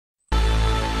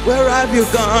Where have you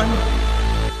gone?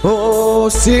 Oh,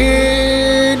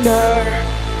 sinner.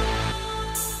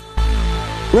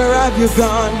 Where have you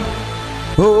gone?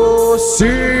 Oh,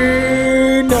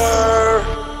 sinner.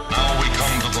 Now we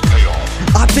come to the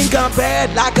payoff. I think I'm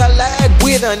bad like a lad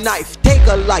with a knife. Take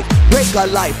a life, break a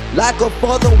life, like a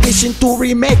father wishing to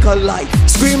remake a life.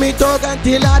 Screaming dog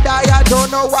until I die, I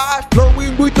don't know why.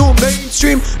 Flowing with the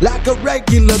mainstream like a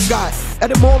regular guy.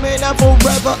 At the moment and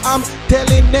forever, I'm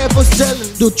telling, never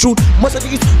selling the truth. Most of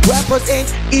these rappers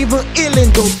ain't even ill in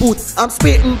the booth. I'm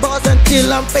spitting bars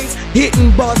until I'm face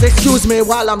hitting bars. Excuse me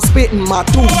while I'm spitting my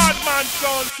tooth.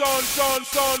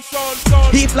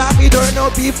 He floppy eternal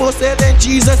before selling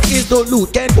Jesus is the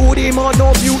loot. Can't put him on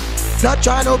no mute. Not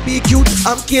trying to be cute,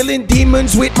 I'm killing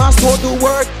demons with my sword to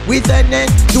work with an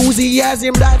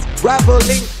enthusiasm that's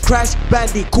raveling Crash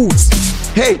Bandicoots.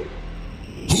 Hey,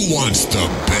 Who wants the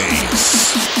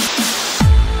bass?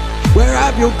 where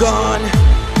have you gone?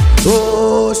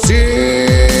 Oh,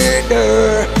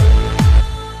 sinner.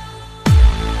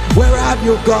 Where have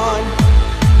you gone?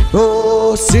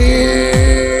 Oh,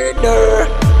 sinner.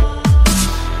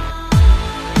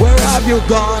 Where have you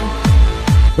gone?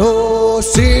 Oh,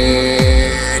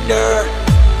 sinner.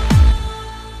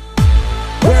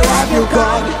 Where have you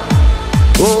gone?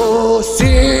 Oh,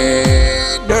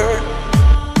 sinner.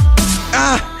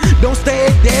 Don't stay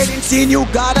dead in sin, you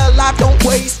got a life, don't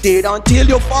waste it until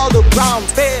you fall to ground,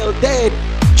 fail dead,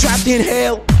 trapped in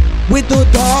hell. With the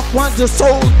dark ones, the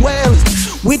soul dwells.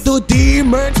 With the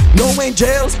demons, no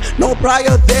angels, no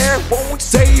prayer there won't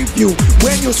save you.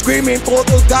 When you're screaming for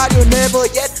the God you never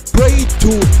yet prayed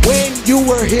to. When you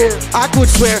were here, I could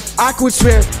swear,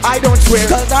 I don't swear,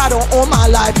 cause I don't own my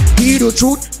life. Hear the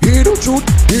truth, hear the truth,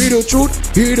 hear the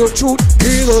truth, hear the truth,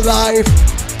 hear the life.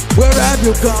 Where have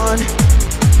you gone?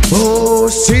 Oh,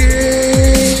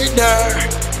 sinner.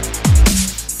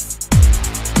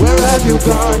 Where have you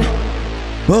gone?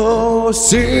 Oh,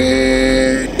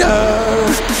 sinner.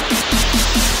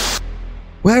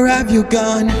 Where have you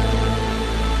gone?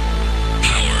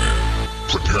 Power.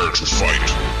 Prepare to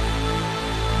fight.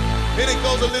 And it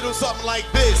goes a little something like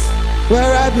this.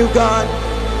 Where have you gone?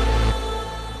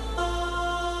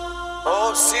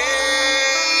 Oh,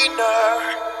 sinner.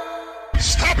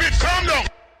 Stop it! Calm down!